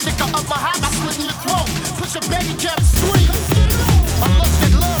Thicker of my high, I slit in your throat. Push a baby carrot scream. I lost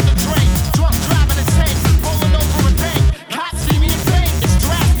that love to drain. Drunk driving a tank, rolling over a bank. Cops see me in pain. It's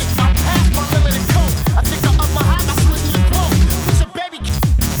drastic. I pass my limited coat. I think of my high, I slit in your throat. Push a baby.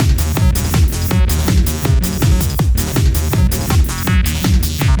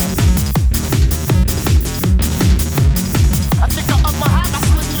 I think of my high, I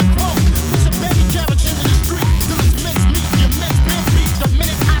slit in your throat. Push a baby carrot into the street. Till it's minced meat. Your mince been beat. The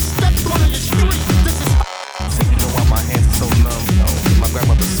minute I step on your street, this is. See, you know why my hands are so numb? My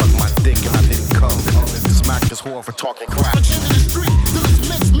grandmother sucked my dick and I didn't come. Smack this whore for talking crap. Into the street, till it's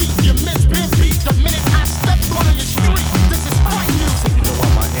minced meat. Your mince been beat. The minute I step on your street, this is fight music. You know why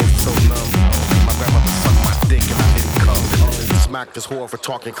my hands are so numb? My grandmother sucked my dick and I didn't come. Smack this whore for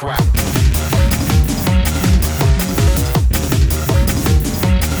talking crap.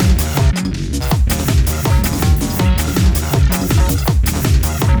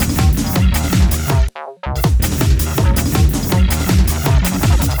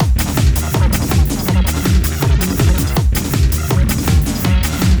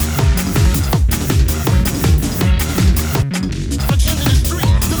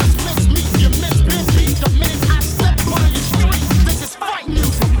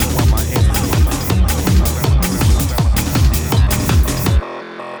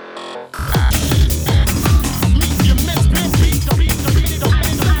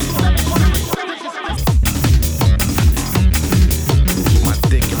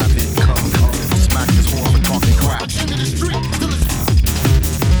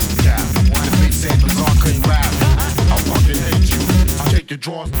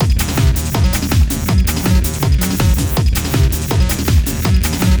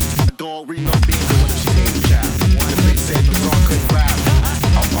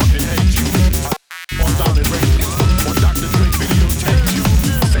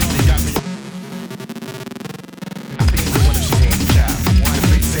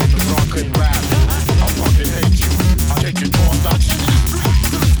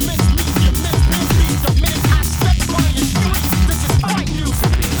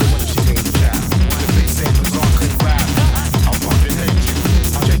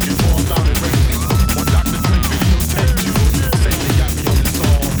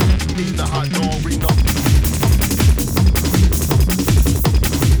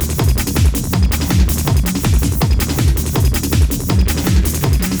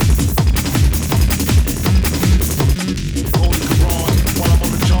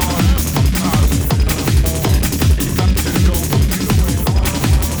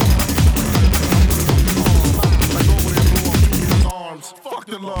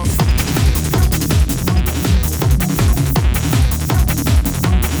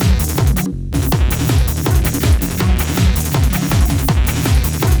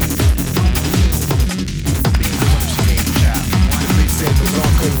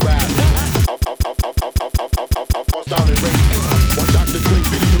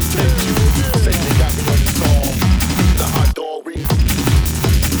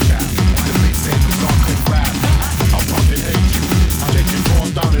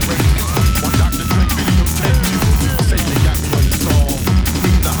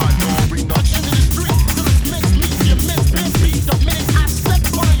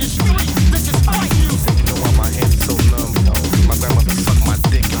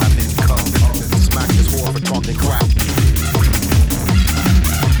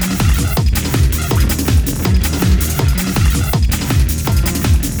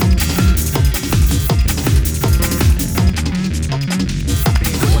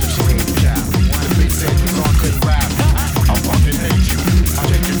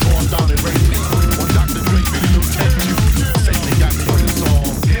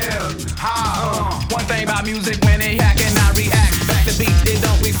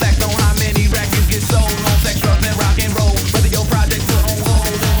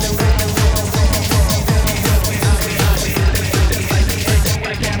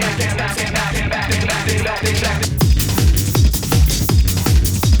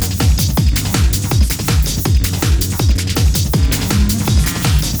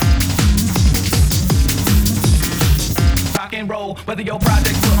 Whether your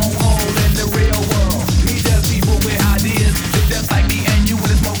projects put on hold in the real world. We just people with ideas. It's just like me and you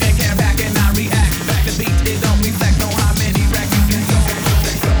with a smoke and can back and I react. Back to beat, it don't reflect on how many records can go.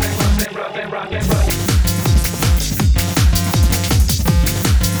 Rock and roll.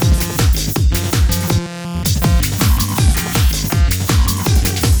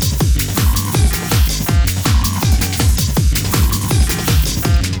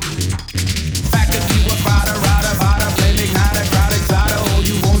 Back to be what's rider, blending, not a crowd excited. Oh,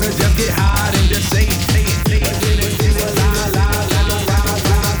 you won't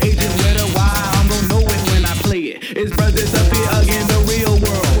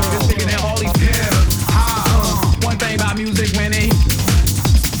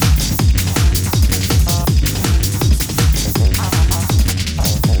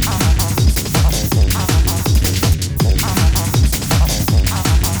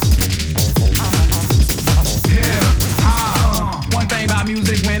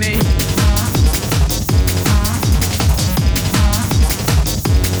music when it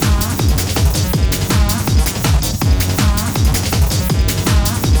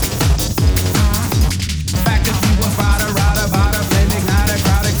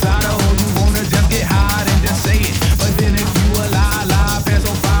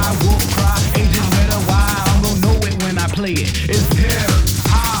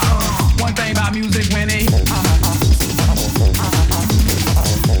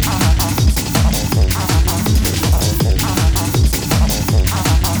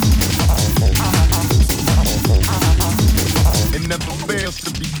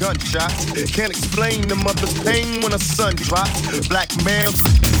gunshots. Can't explain the mother's pain when a son drops. Black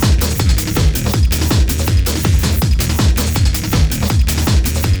males.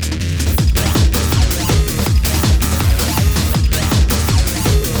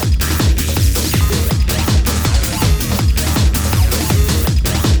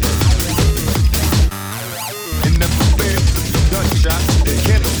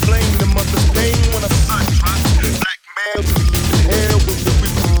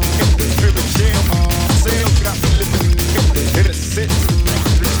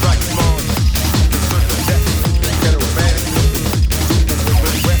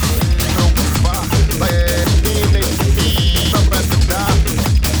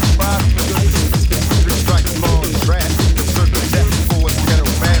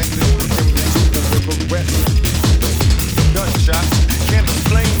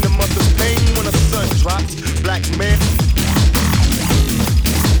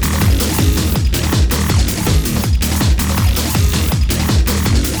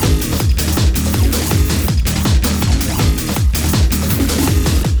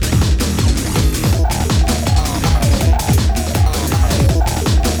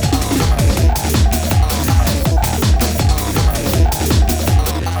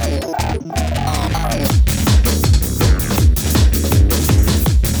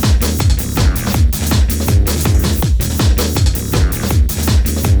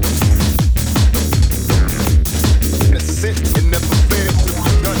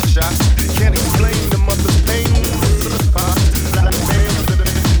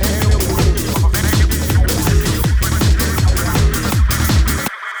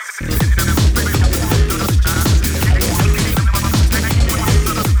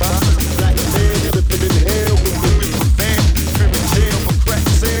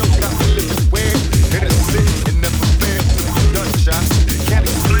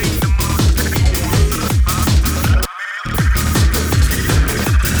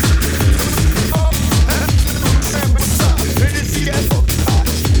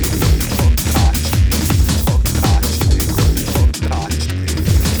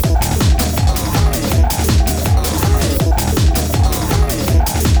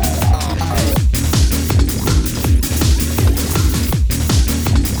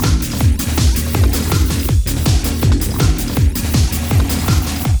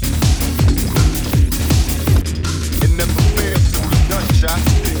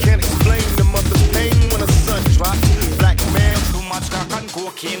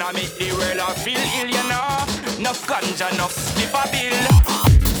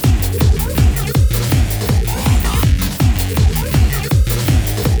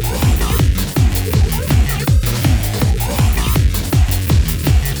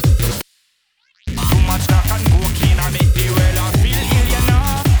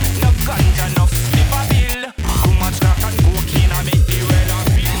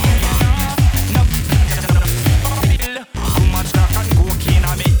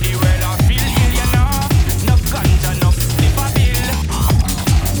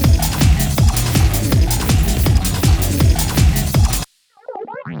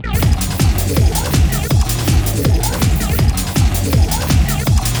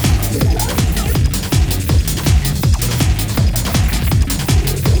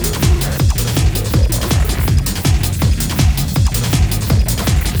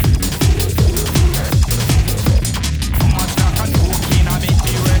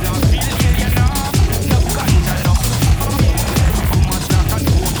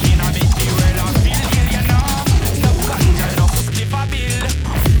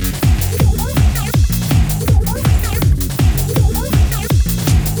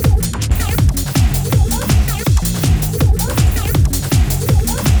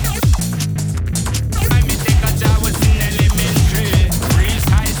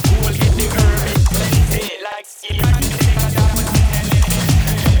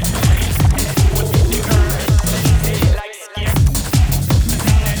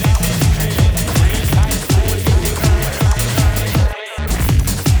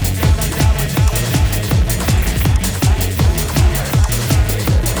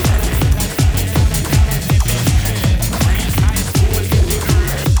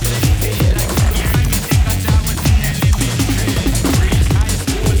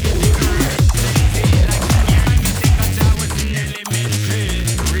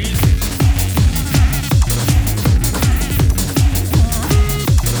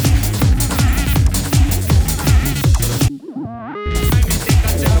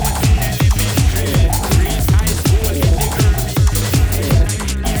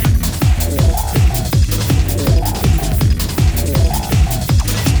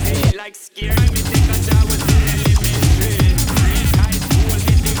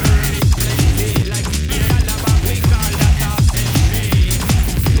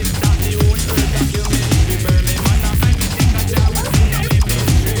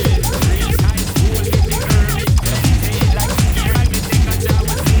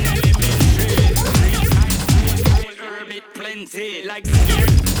 like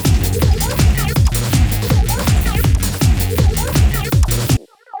scared.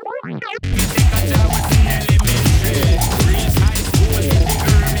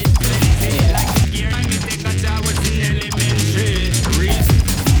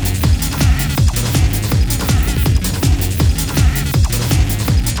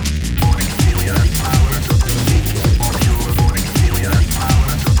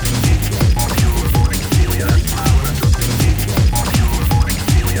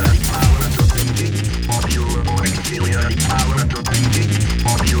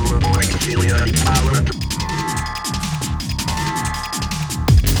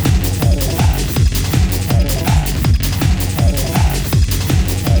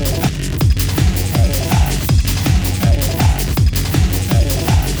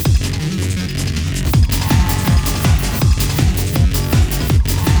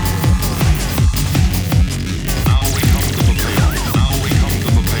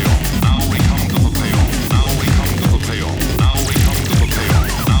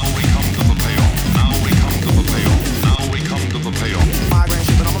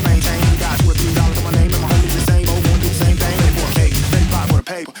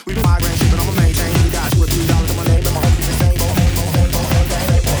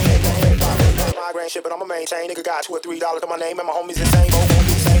 Nigga got $2 or $3 to my name and my homies the same. Won't do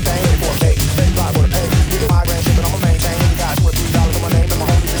the same thing. 4K, 35 with a pay. We do migraine shit, but I'ma maintain. Nigga got $2 or $3 to my name and my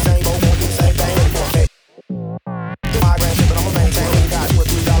homies the same. Won't do the same thing. 4K. Do migraine shit, but I'ma maintain. Nigga got $2 or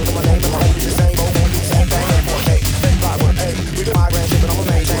 $3 to my name and my homies the same. Won't do the same thing. 4K, 35 with a pay. We do migraine shit, but I'ma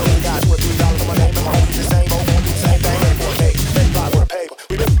maintain. Nigga got $2 or $3 to my name and my homies the same. Won't do the same thing. 4K, 35 with a pay.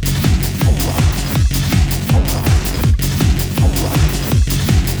 We do.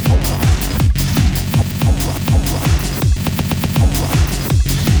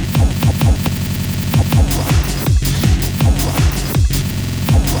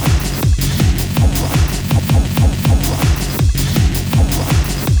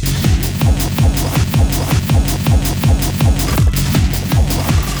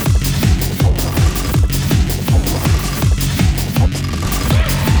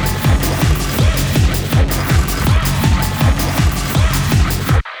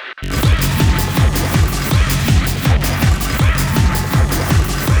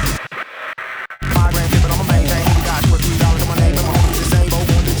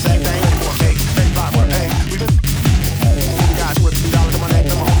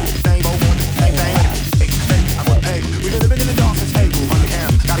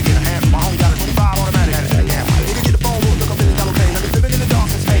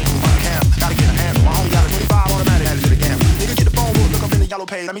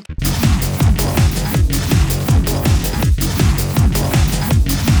 Let me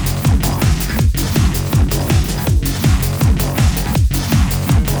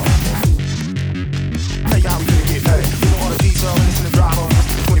tell you how we gonna get paid. We don't order pizza and listen to drive on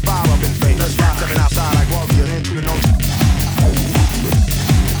 25 up in the face. Let's drive coming outside like Warrior into the note.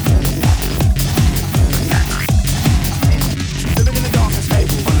 Living in the dark since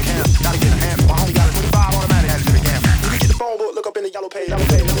April on the camp. Gotta get a hand. My homie got a 25 automatic. Add it to the camp. You can get the phone book, look up in the yellow page. Yellow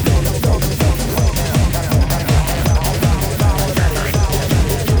page.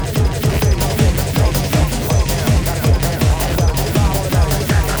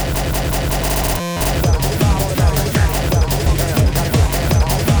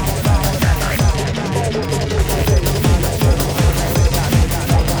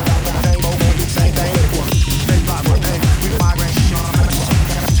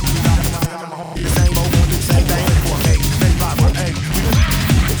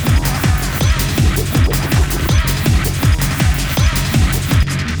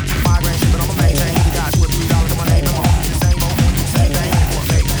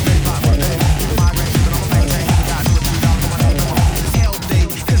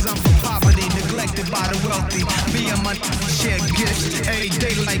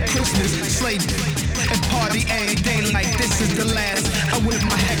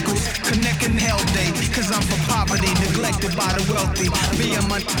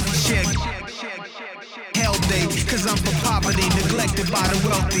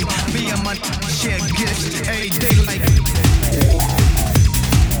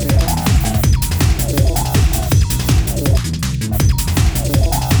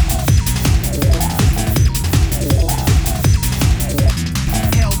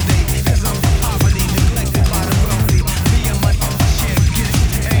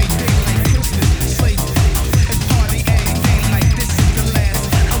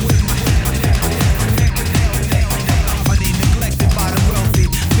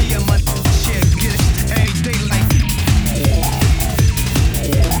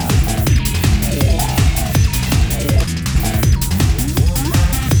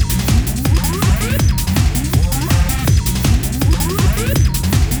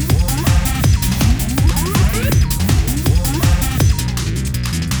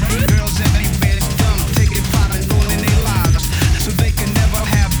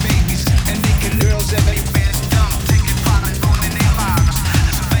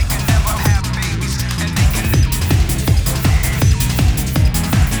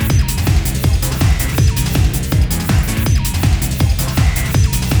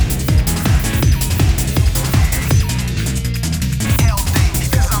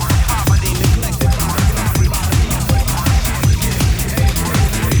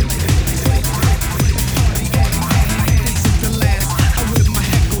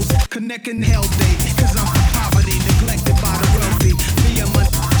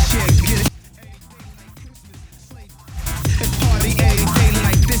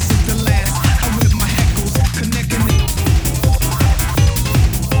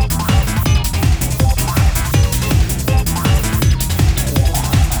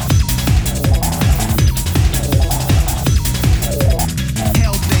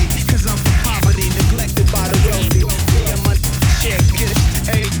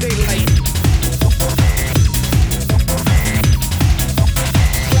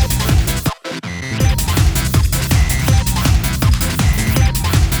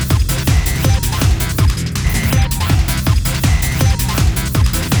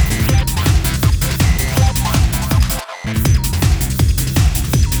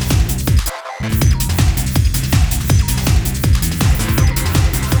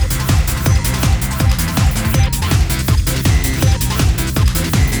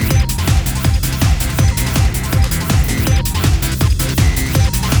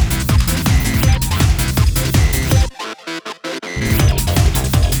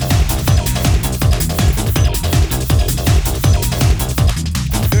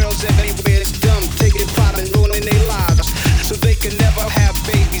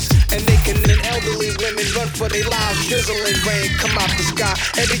 run for their lives. Drizzling rain come out the sky.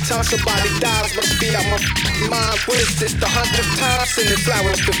 Every time somebody dies, must be out my mind. What is this, the 100th time? Sending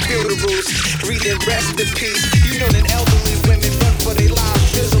flowers to funerals, reading rest in peace. You know that elderly women run for their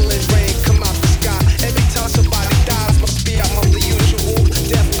lives. Drizzling rain come out the sky. Every time somebody dies, must be out my the usual.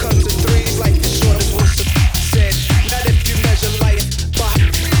 Death comes in threes, like the shortest was said. Not if you measure life by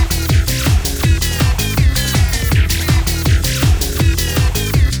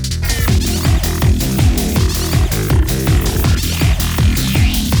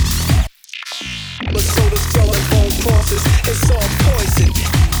but so does skull and bone crosses. It's all poison.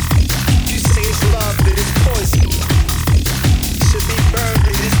 You say it's love, that it's poison. Should be burned,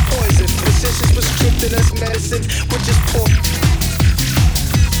 it is poison. Physicians prescripting us medicine, which is poison.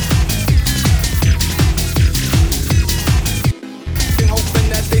 Hoping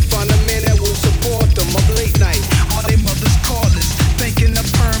that they find a man that will support them up late night. All they mothers callers, thinking the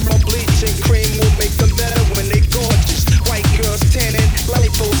perm or bleaching cream will make them better when they gorgeous. White girls tanning,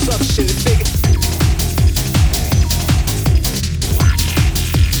 liposuction, big.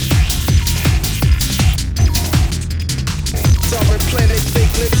 Sorry, planet,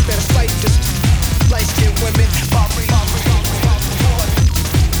 fake lips that fight this light-skinned women.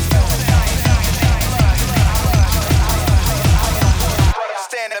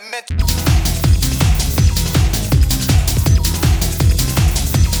 Stand a mental.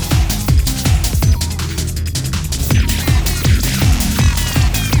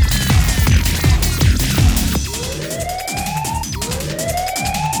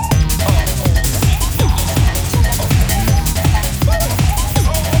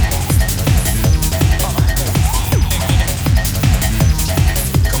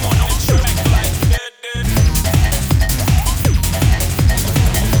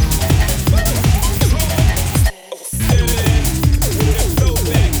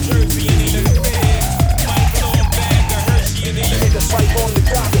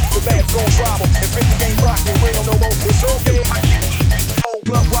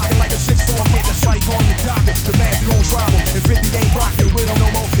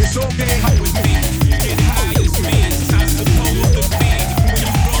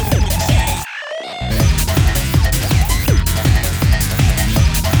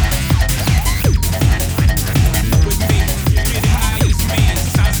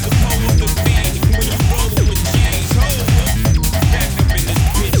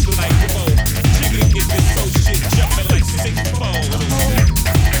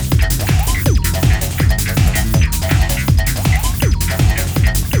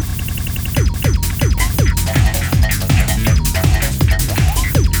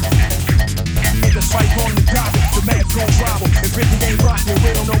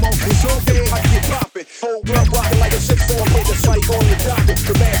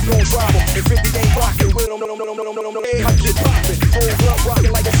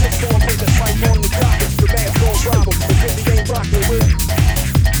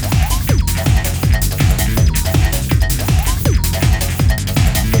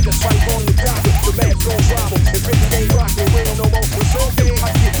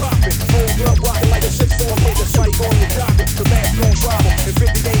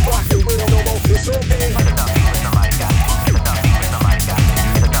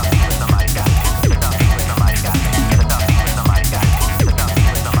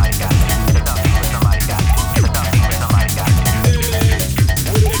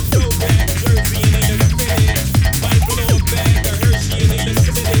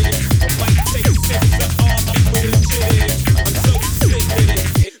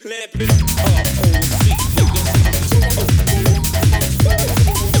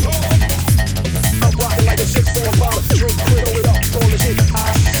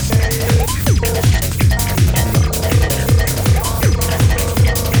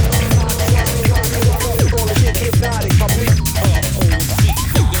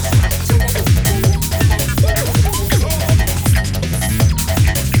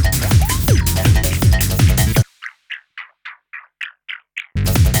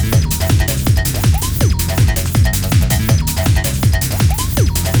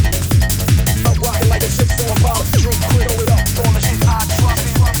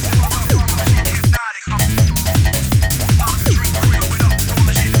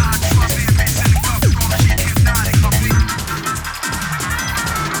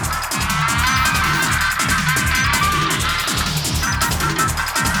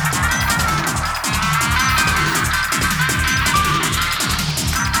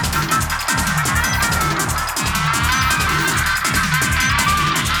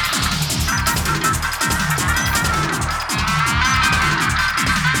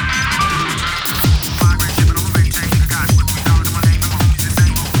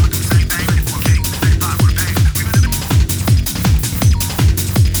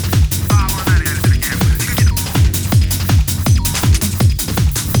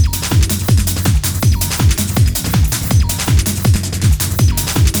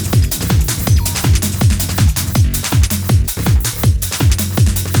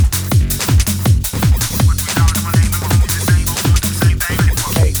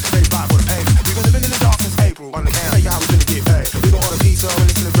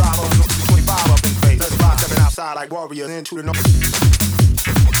 you into the no.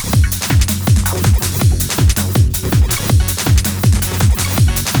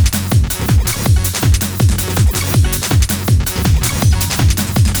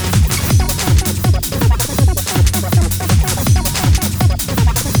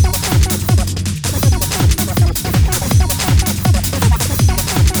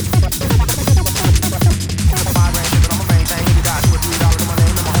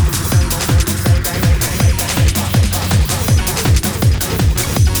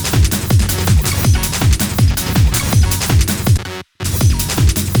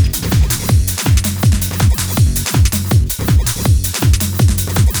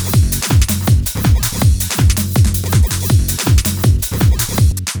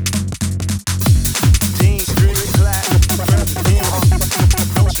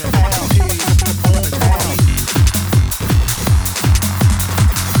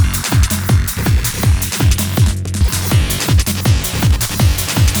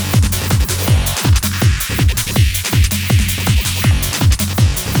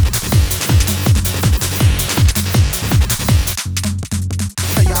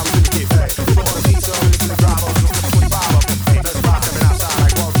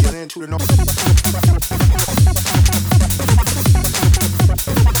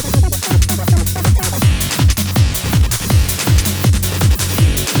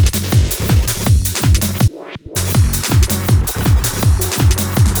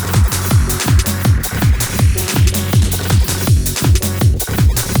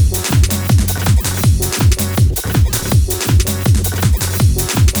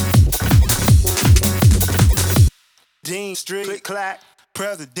 Strict, click, clack,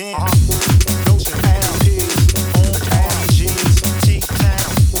 president, Notion, LPs, on AGs,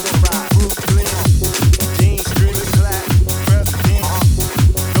 T-Town, ride, Brooklyn, Dean, strict, click, clack, president,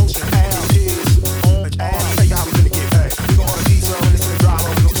 Notion, LPs, on AGs. Hey, y'all, we finna get paid. We gon' order pizza and it's in the drive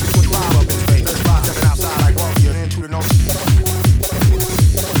up, 25 up in space. Let's fly, stepping outside like Warrior into the no.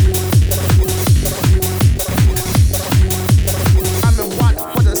 I'm in watch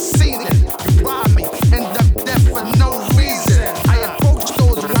for the scene, you rob me, end up dead for no reason. I approach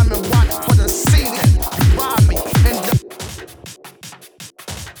those women, watch for the scene. You rob me,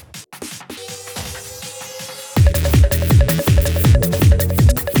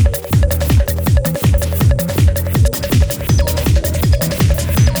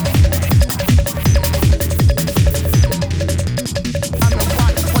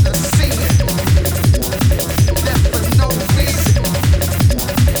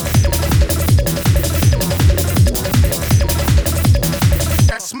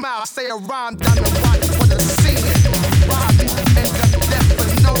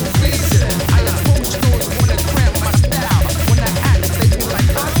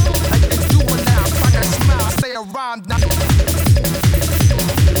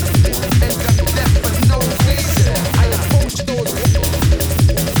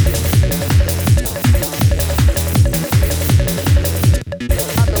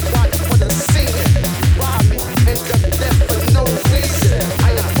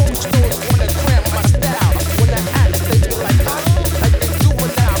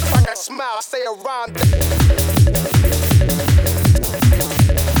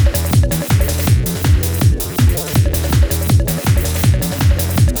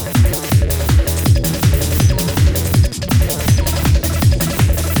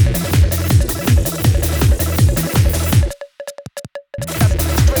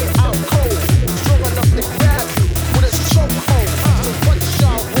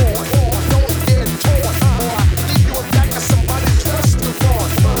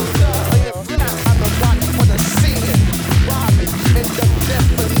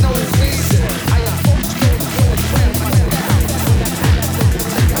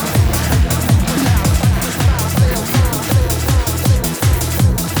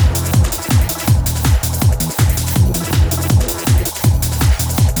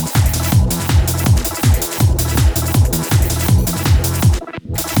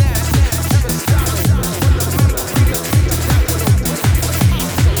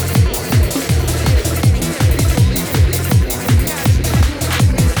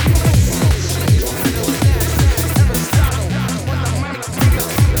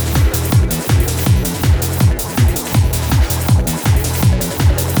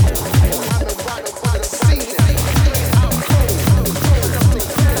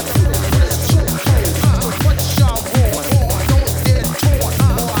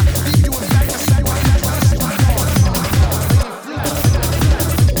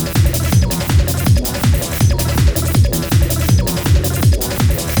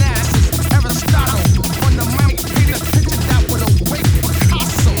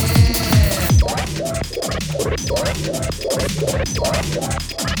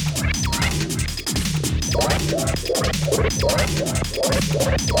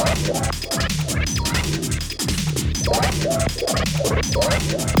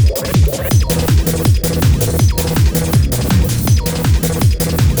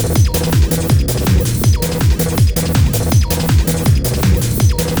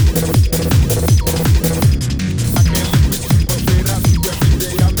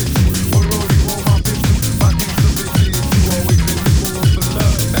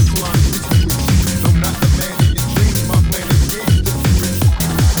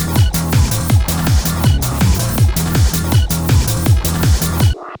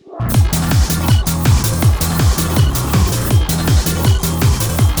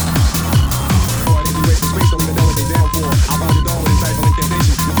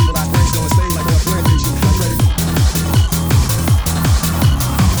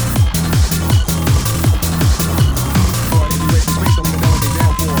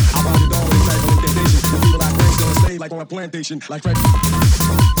 Plantation, like Fred.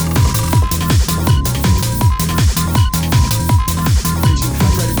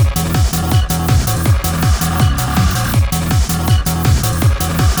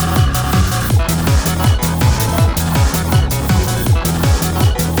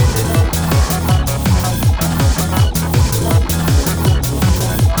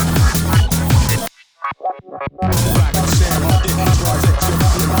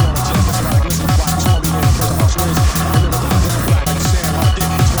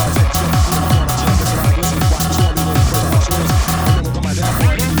 Black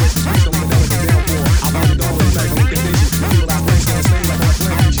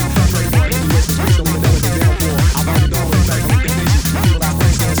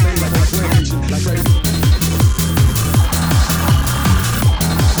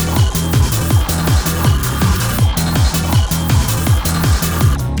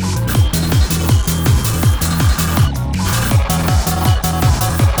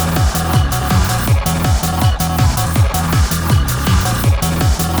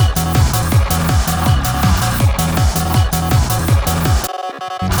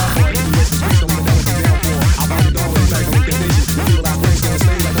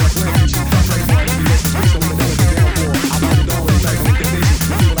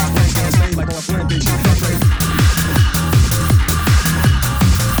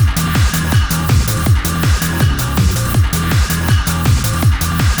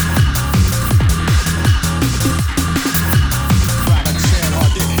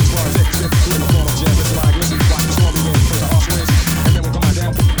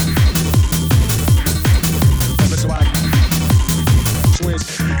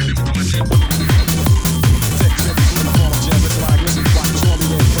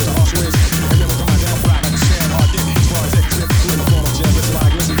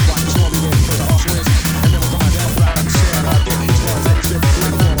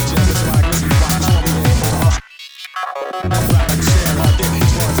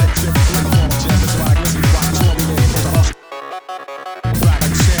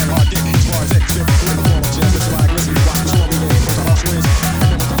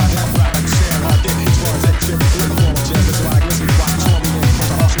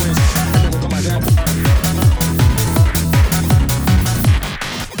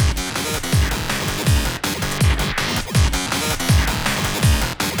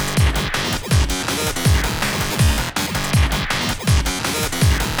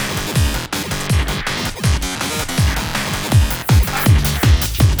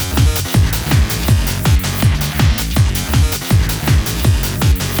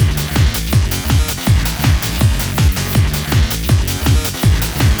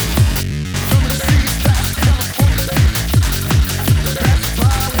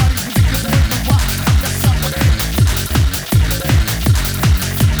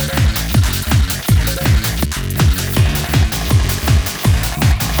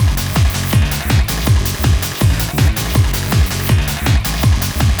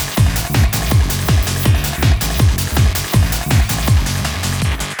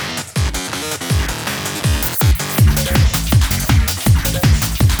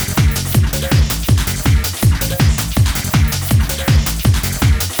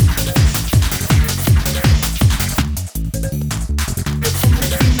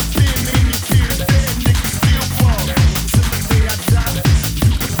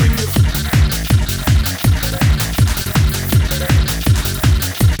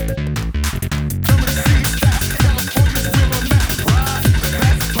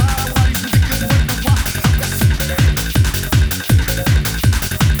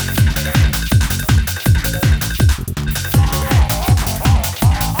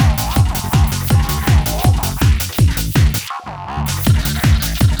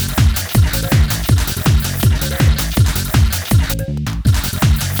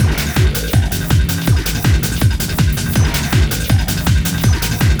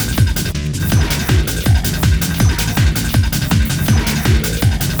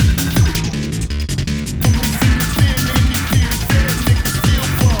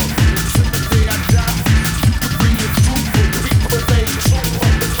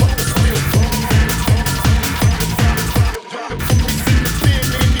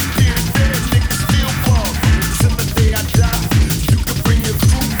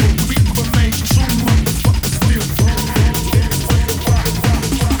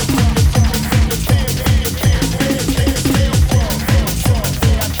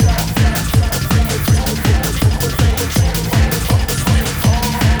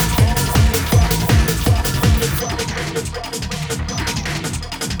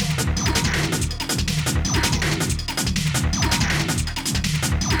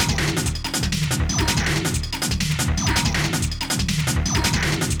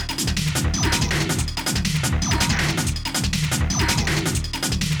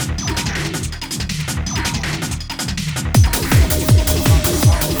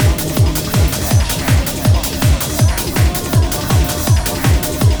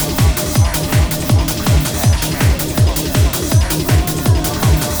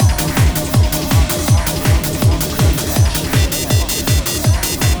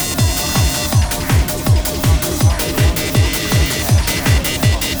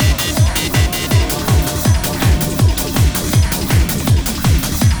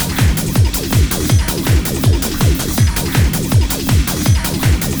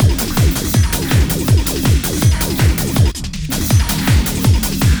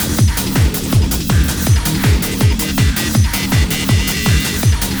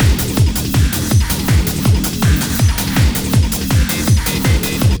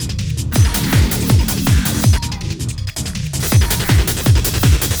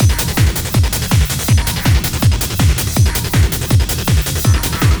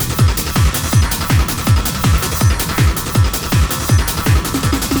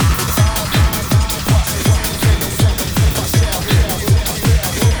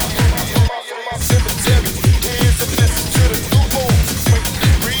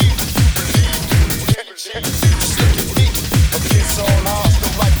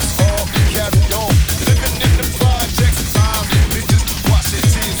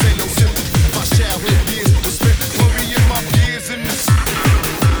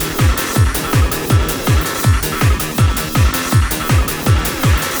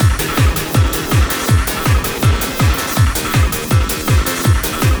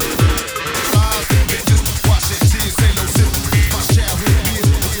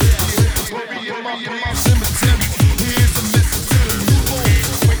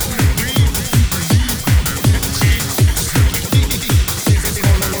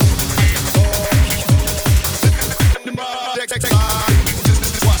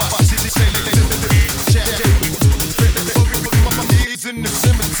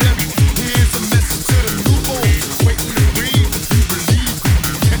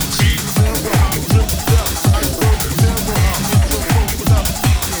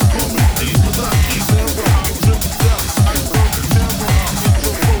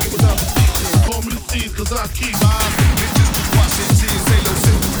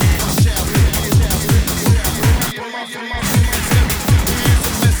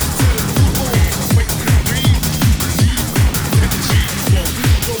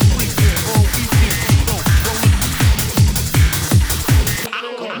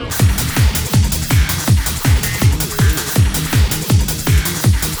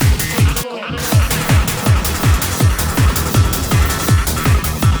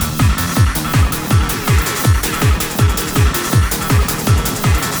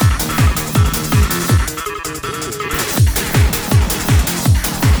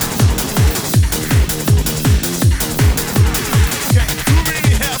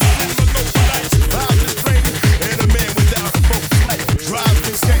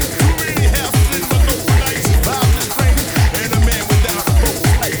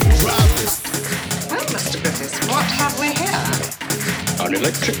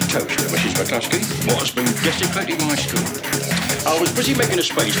electric toaster, Mrs. McCluskey, what's been desecrating my school. I was busy making a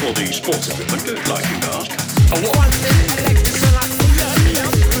space for the sports equipment, like you'd ask. And what...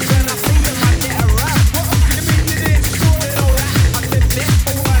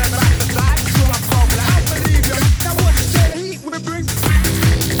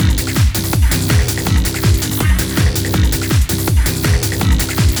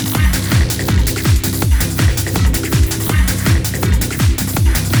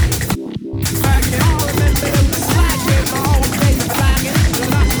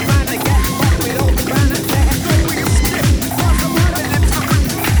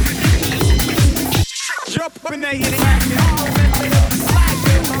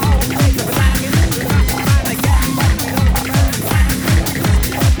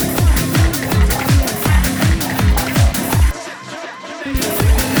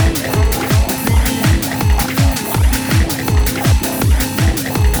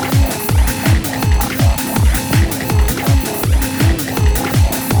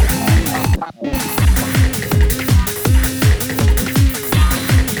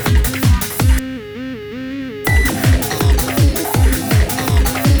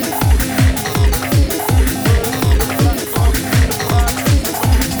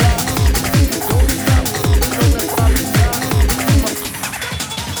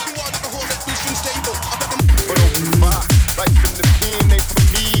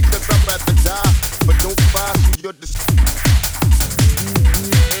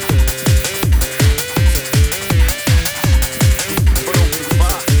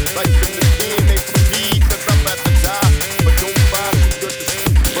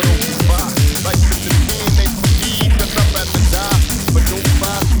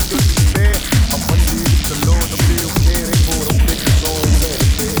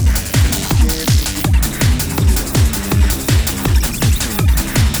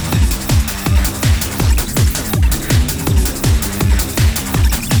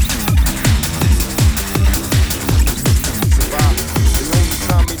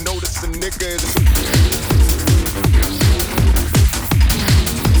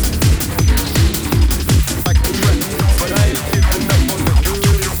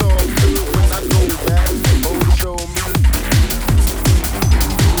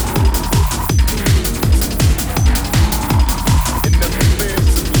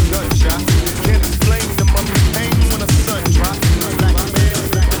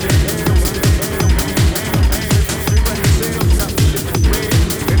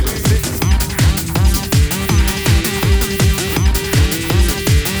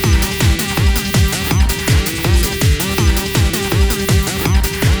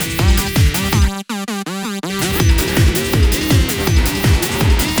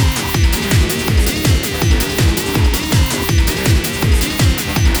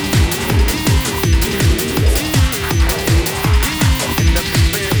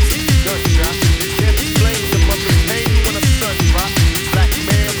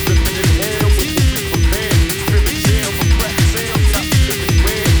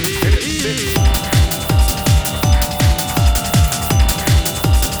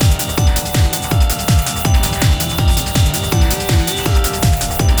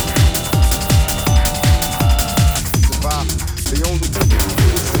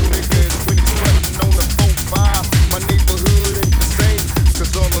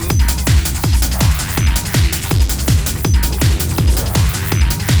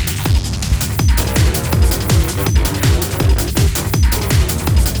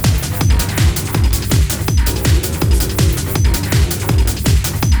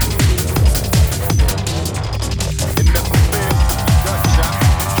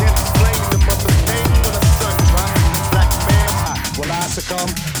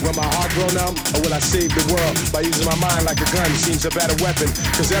 Save the world by using my mind like a gun. Seems a better weapon,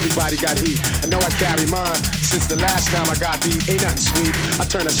 cause everybody got heat. I know I carry mine since the last time I got beat. Ain't nothing sweet, I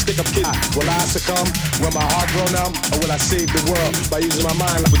turn a stick up kid. Will I succumb when my heart grow numb? Or will I save the world by using my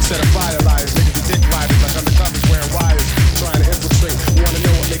mind like with set of fire liars? Niggas be dick riders like undercovers wearing wires, trying to infiltrate. Wanna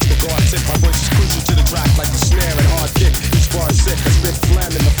know what makes the guard tick? My voice is crucial to the track like the snare and hard kick. Each bar is sick, I spit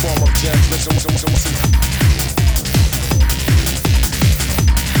phlegm in the form of gems. Listen.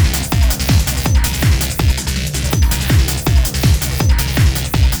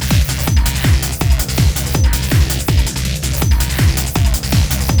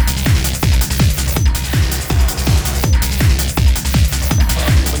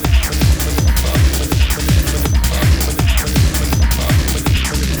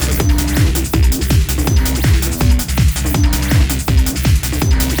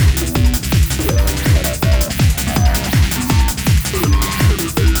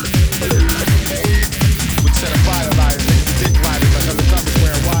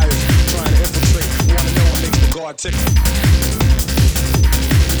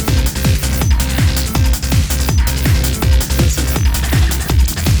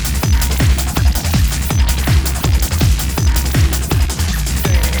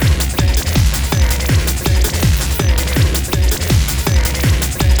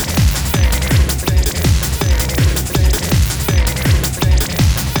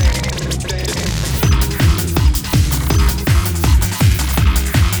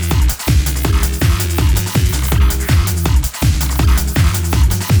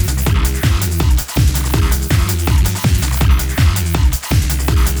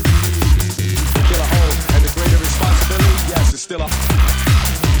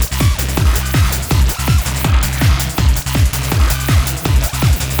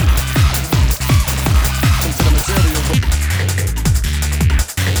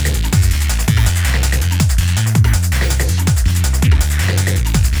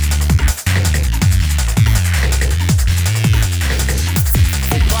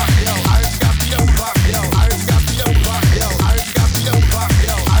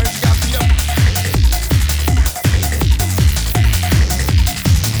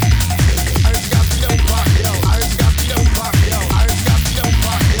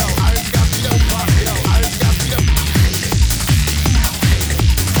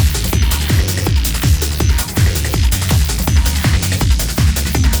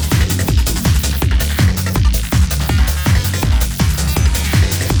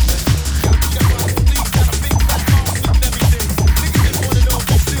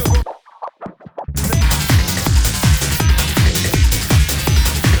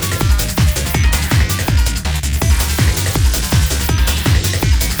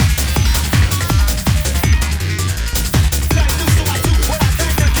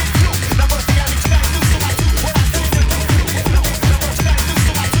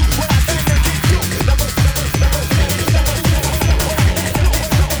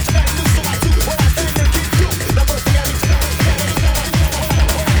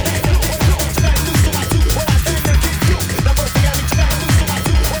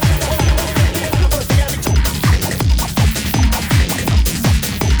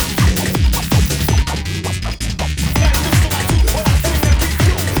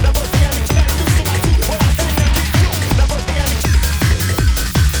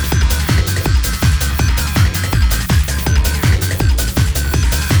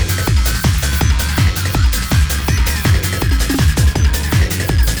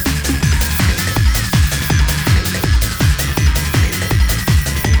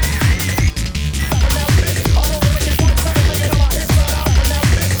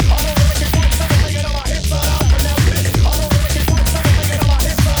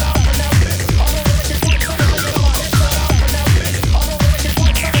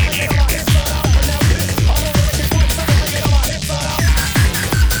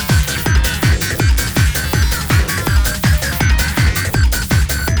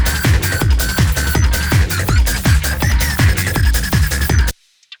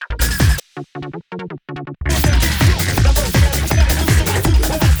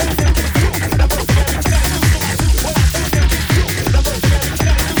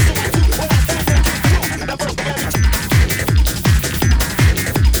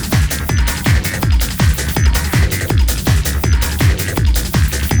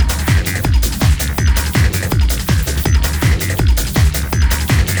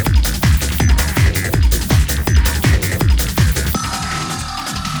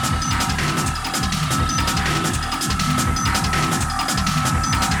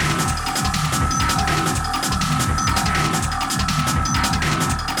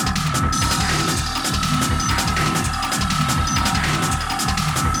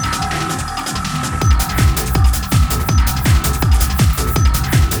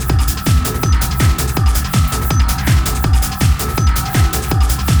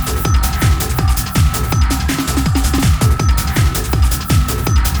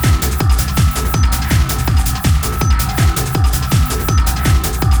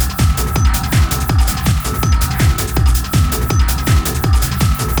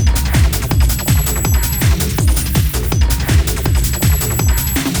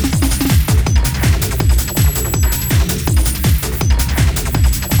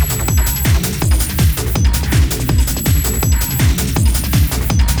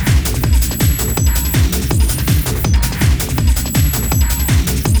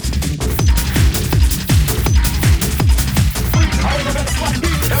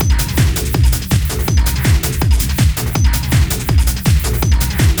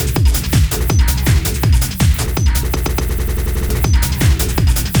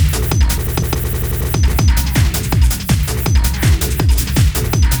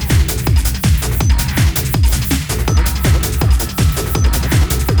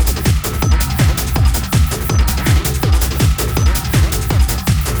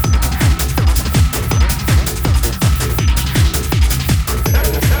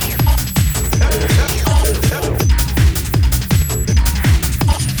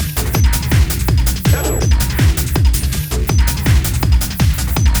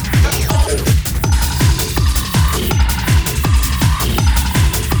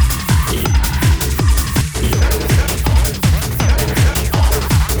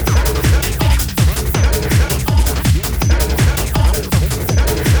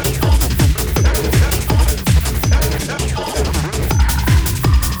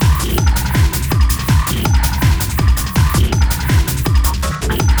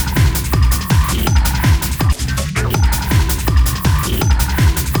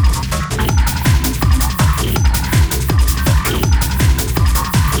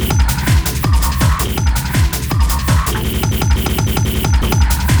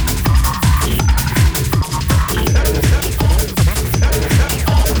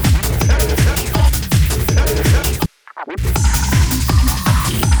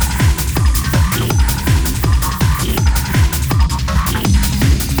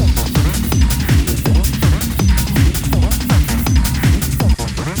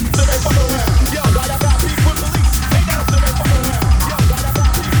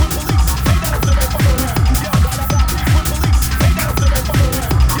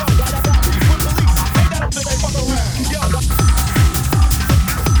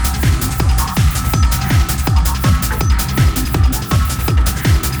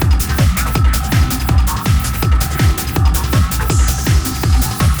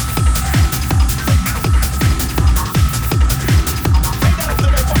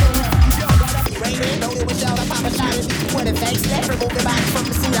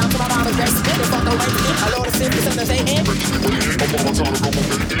 I know the simple something say it. I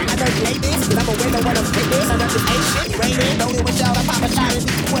know you hate this, cause I'm a winner when I'm straight this. I know this ain't shit, you ain't it. Loaded with y'all, I pop a shot and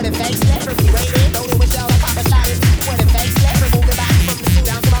you want it face left. You ain't it. Loaded with y'all, I pop a shot and you want it face left. Remove your body from the suit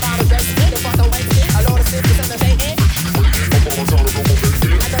down to my bottom dress. The fuck away from it. I know the simple something say it.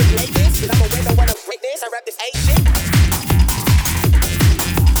 I know you hate this, cause I'm a winner when I'm straight this. I rap this ain't shit.